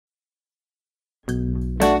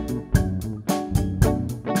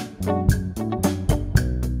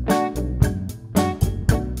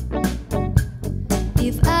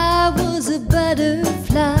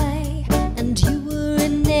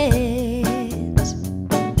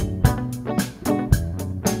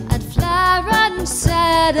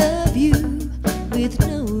sight of you with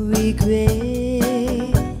no regret.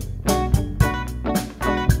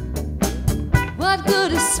 What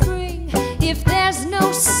good is spring if there's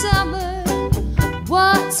no summer?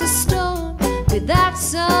 What's a storm without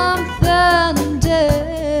some thunder?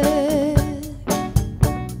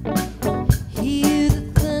 Hear the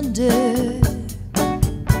thunder.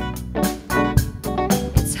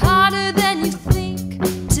 It's harder than you think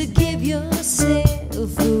to give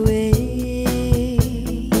yourself away.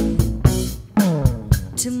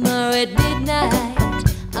 Tomorrow at midnight,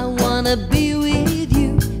 I wanna be with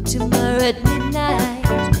you. Tomorrow at midnight,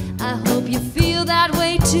 I hope you feel that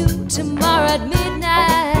way too. Tomorrow at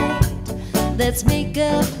midnight, let's make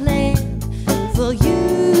a plan for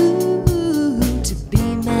you to be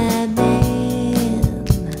my man.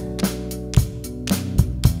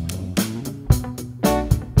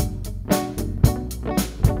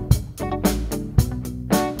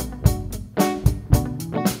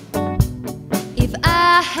 If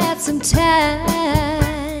I had some time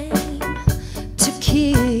to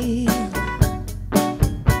kill,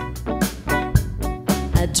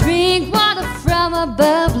 I'd drink water from a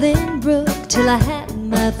bubbling brook till I had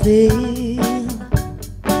my fill.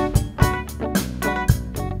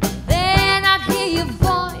 Then I'd hear your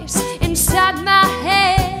voice inside my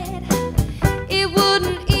head. It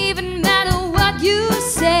wouldn't even matter what you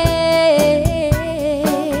said.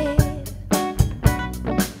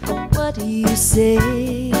 What do you say?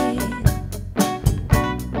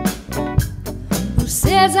 Who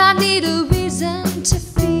says I need a reason to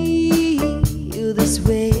feel this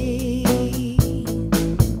way?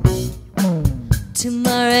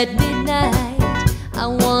 Tomorrow at midnight, I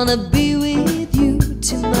wanna be with you.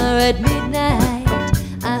 Tomorrow at midnight,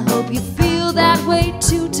 I hope you feel that way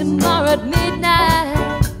too. Tomorrow at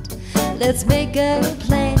midnight, let's make a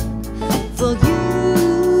plan for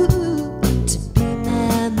you to be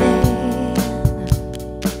my man.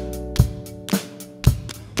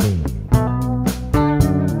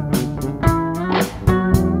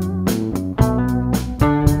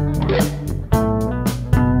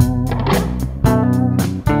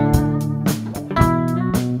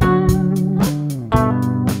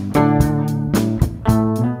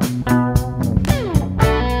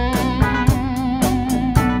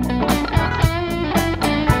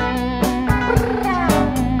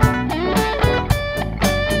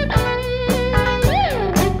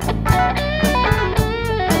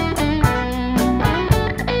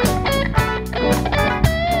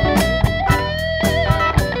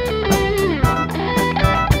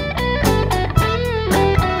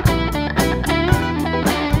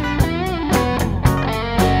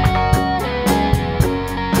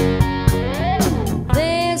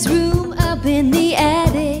 In the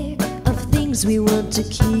attic of things we want to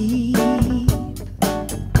keep,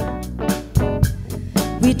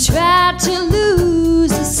 we try to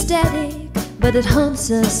lose the static, but it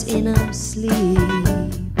haunts us in our sleep.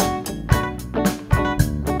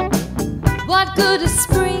 What good is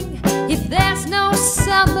spring if there's no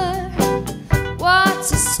summer?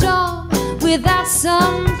 What's a storm without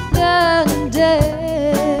some thunder?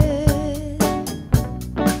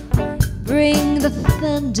 Bring the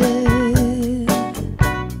thunder.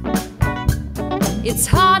 It's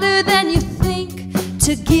harder than you think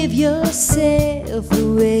to give yourself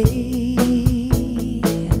away.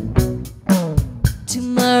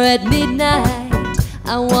 Tomorrow at midnight,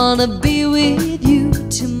 I wanna be with you.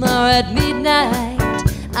 Tomorrow at midnight,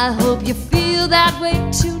 I hope you feel that way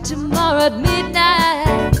too. Tomorrow at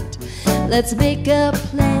midnight, let's make a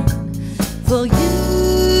plan for you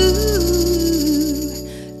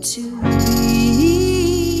to be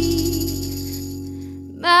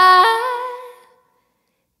my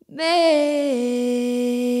man.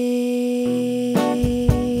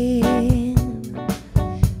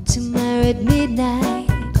 Tomorrow at midnight,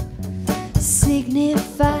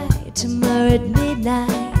 signify. Tomorrow at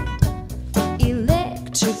midnight,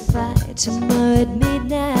 electrify. Tomorrow at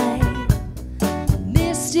midnight,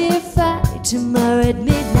 mystify. Tomorrow at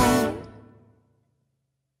midnight.